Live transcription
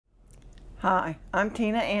Hi, I'm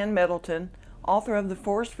Tina Ann Middleton, author of the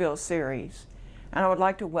Forestville series, and I would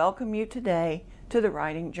like to welcome you today to the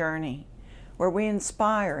writing journey, where we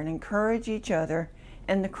inspire and encourage each other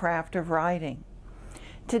in the craft of writing.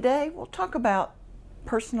 Today we'll talk about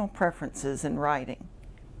personal preferences in writing.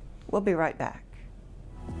 We'll be right back.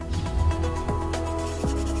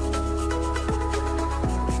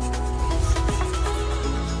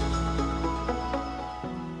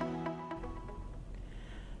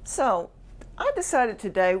 So, I decided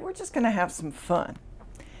today we're just going to have some fun,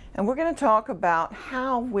 and we're going to talk about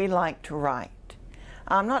how we like to write.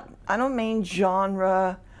 I don't mean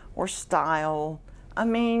genre or style. I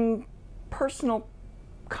mean personal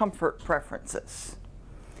comfort preferences.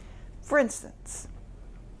 For instance,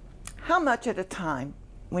 how much at a time,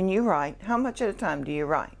 when you write, how much at a time do you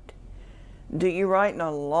write? Do you write in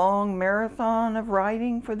a long marathon of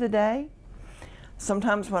writing for the day?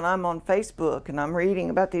 Sometimes when I'm on Facebook and I'm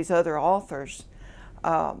reading about these other authors,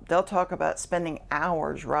 they'll talk about spending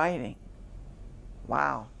hours writing.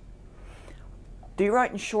 Wow. Do you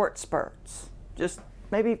write in short spurts? Just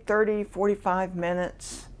maybe 30, 45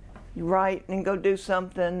 minutes. You write and then go do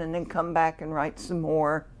something and then come back and write some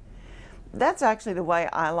more. That's actually the way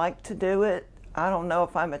I like to do it. I don't know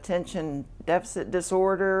if I'm attention deficit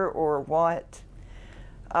disorder or what.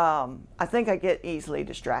 I think I get easily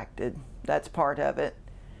distracted. That's part of it.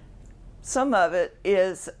 Some of it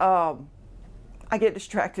is I get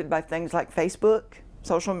distracted by things like Facebook,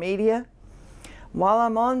 social media. While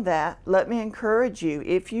I'm on that, let me encourage you,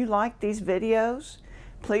 if you like these videos,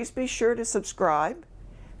 please be sure to subscribe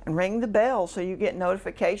and ring the bell so you get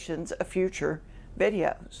notifications of future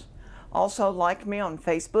videos. Also, like me on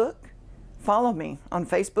Facebook, follow me on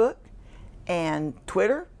Facebook and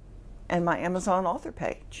Twitter and my Amazon author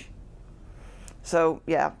page. So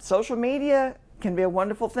yeah, social media can be a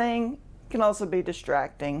wonderful thing, can also be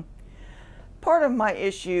distracting. Part of my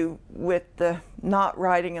issue with the not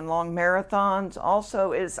writing in long marathons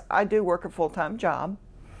also is I do work a full-time job.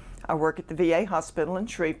 I work at the VA hospital in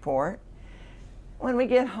Shreveport. When we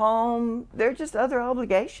get home, there are just other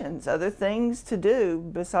obligations, other things to do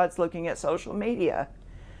besides looking at social media.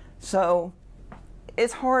 So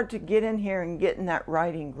it's hard to get in here and get in that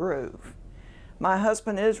writing groove. My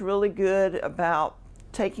husband is really good about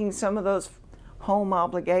taking some of those home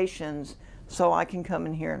obligations so I can come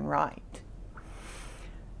in here and write.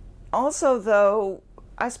 Also, though,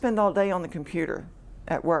 I spend all day on the computer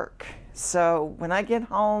at work. So when I get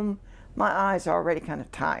home, my eyes are already kind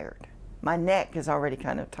of tired. My neck is already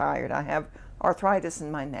kind of tired. I have arthritis in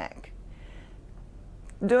my neck.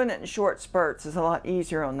 Doing it in short spurts is a lot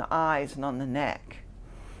easier on the eyes and on the neck.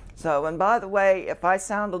 So, and by the way, if I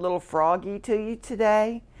sound a little froggy to you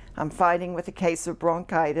today, I'm fighting with a case of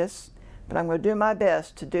bronchitis, but I'm going to do my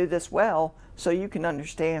best to do this well so you can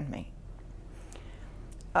understand me.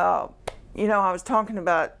 You know, I was talking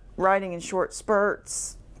about writing in short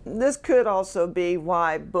spurts. This could also be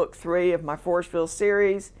why book 3 of my Forestville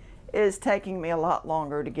series is taking me a lot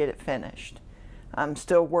longer to get it finished. I'm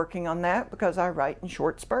still working on that because I write in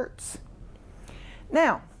short spurts.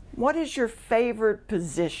 Now, what is your favorite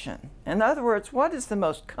position? In other words, what is the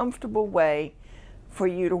most comfortable way for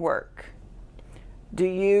you to work? Do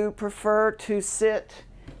you prefer to sit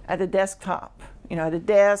at a desktop? You know, at a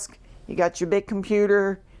desk, you got your big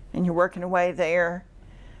computer and you're working away there.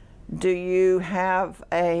 Do you have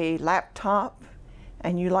a laptop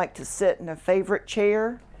and you like to sit in a favorite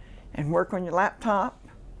chair and work on your laptop?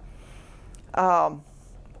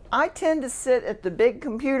 I tend to sit at the big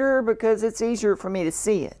computer because it's easier for me to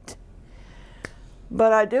see it.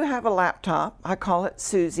 But I do have a laptop. I call it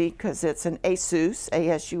Susie because it's an Asus,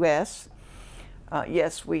 A-S-U-S.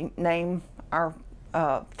 Yes, we name our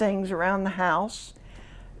things around the house.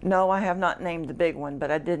 No, I have not named the big one,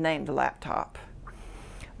 but I did name the laptop.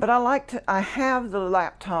 But I have the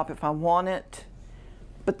laptop if I want it,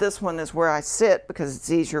 but this one is where I sit because it's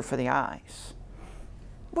easier for the eyes.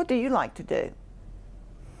 What do you like to do?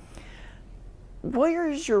 Where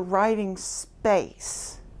is your writing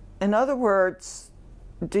space? In other words,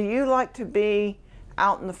 do you like to be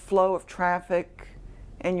out in the flow of traffic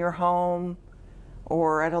in your home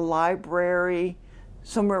or at a library,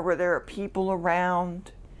 somewhere where there are people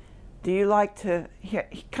around? Do you like to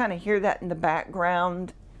kind of hear that in the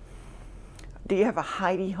background? Do you have a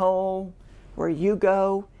hidey hole where you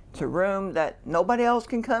go to a room that nobody else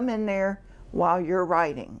can come in there while you're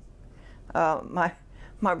writing?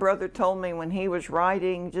 My brother told me when he was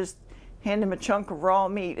writing, just hand him a chunk of raw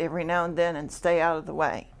meat every now and then and stay out of the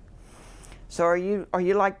way. So are you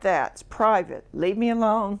like that? It's private. Leave me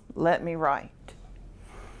alone. Let me write.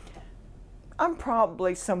 I'm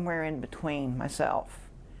probably somewhere in between myself.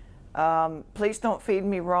 Please don't feed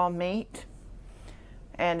me raw meat.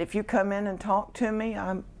 And if you come in and talk to me,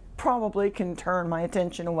 I probably can turn my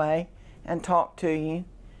attention away and talk to you,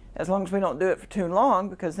 as long as we don't do it for too long,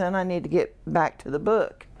 because then I need to get back to the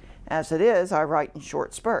book. As it is, I write in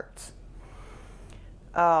short spurts.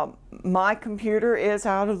 My computer is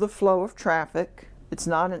out of the flow of traffic. It's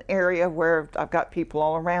not an area where I've got people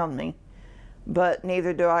all around me, but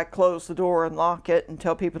neither do I close the door and lock it and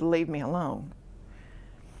tell people to leave me alone.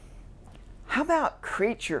 How about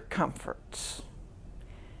creature comforts?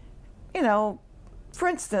 You know, for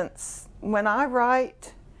instance, when I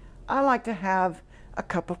write, I like to have a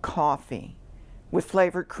cup of coffee with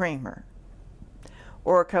flavored creamer,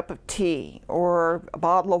 or a cup of tea, or a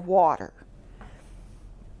bottle of water.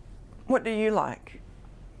 What do you like?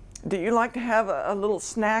 Do you like to have a little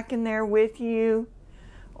snack in there with you?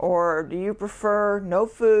 Or do you prefer no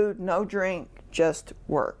food, no drink, just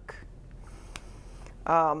work?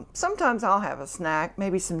 Sometimes I'll have a snack,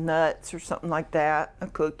 maybe some nuts or something like that, a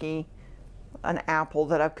cookie, an apple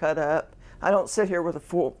that I've cut up. I don't sit here with a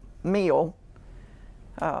full meal,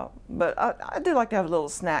 but I do like to have a little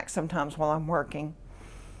snack sometimes while I'm working.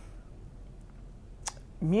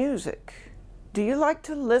 Music. Do you like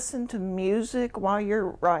to listen to music while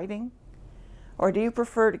you're writing? Or do you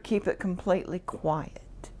prefer to keep it completely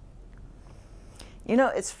quiet? You know,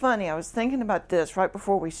 it's funny, I was thinking about this right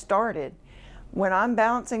before we started. When I'm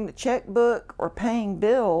balancing the checkbook or paying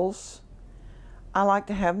bills, I like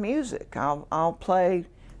to have music. I'll play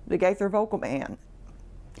the Gaither Vocal Band.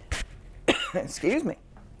 Excuse me.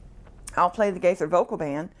 I'll play the Gaither Vocal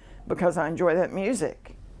Band because I enjoy that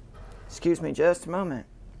music. Excuse me just a moment.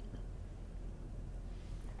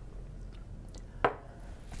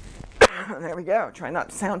 There we go. Try not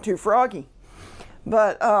to sound too froggy.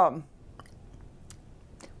 But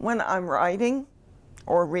when I'm writing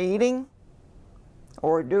or reading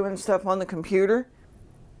or doing stuff on the computer,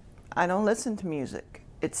 I don't listen to music.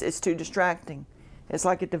 It's too distracting. It's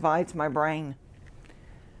like it divides my brain.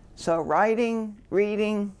 So writing,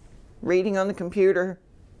 reading on the computer,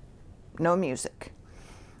 no music.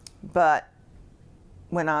 But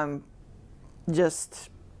when I'm just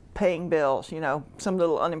paying bills, you know, some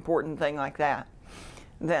little unimportant thing like that,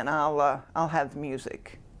 then I'll have the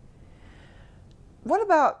music. What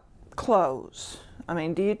about clothes? I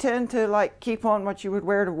mean, do you tend to like keep on what you would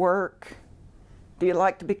wear to work? Do you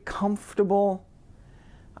like to be comfortable?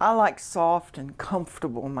 I like soft and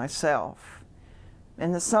comfortable myself.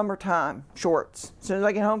 In the summertime, shorts. As soon as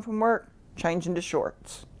I get home from work, change into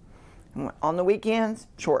shorts. On the weekends,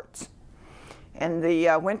 shorts. In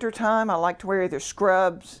the wintertime, I like to wear either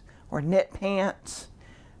scrubs or knit pants.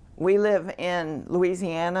 We live in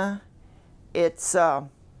Louisiana. It's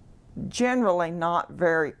generally not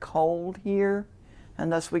very cold here,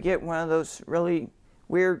 unless we get one of those really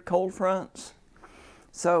weird cold fronts.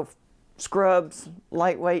 So scrubs,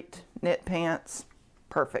 lightweight knit pants,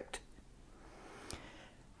 perfect.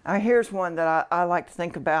 Now here's one that I like to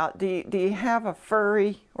think about. Do you have a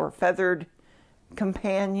furry or feathered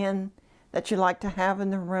companion that you like to have in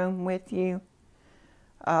the room with you?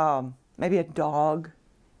 Maybe a dog.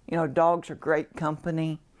 You know, dogs are great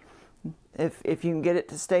company. If you can get it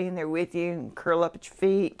to stay in there with you and curl up at your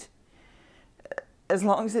feet, as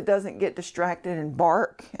long as it doesn't get distracted and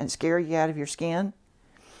bark and scare you out of your skin.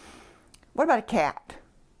 What about a cat?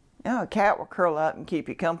 You know, a cat will curl up and keep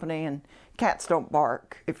you company, and cats don't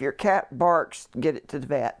bark. If your cat barks, get it to the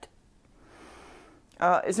vet.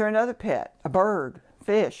 Is there another pet? A bird,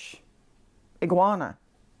 fish, iguana?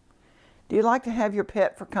 Do you like to have your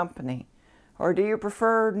pet for company? Or do you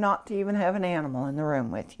prefer not to even have an animal in the room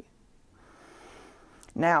with you?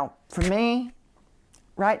 Now, for me,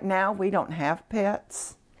 right now we don't have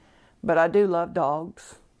pets, but I do love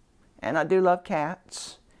dogs, and I do love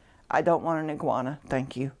cats. I don't want an iguana,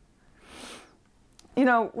 thank you. You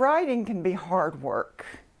know, writing can be hard work,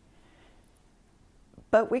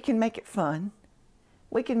 but we can make it fun.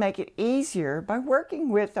 We can make it easier by working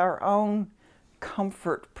with our own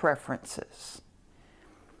comfort preferences.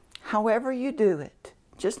 However you do it,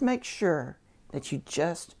 just make sure that you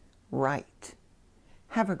just write.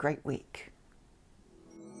 Have a great week.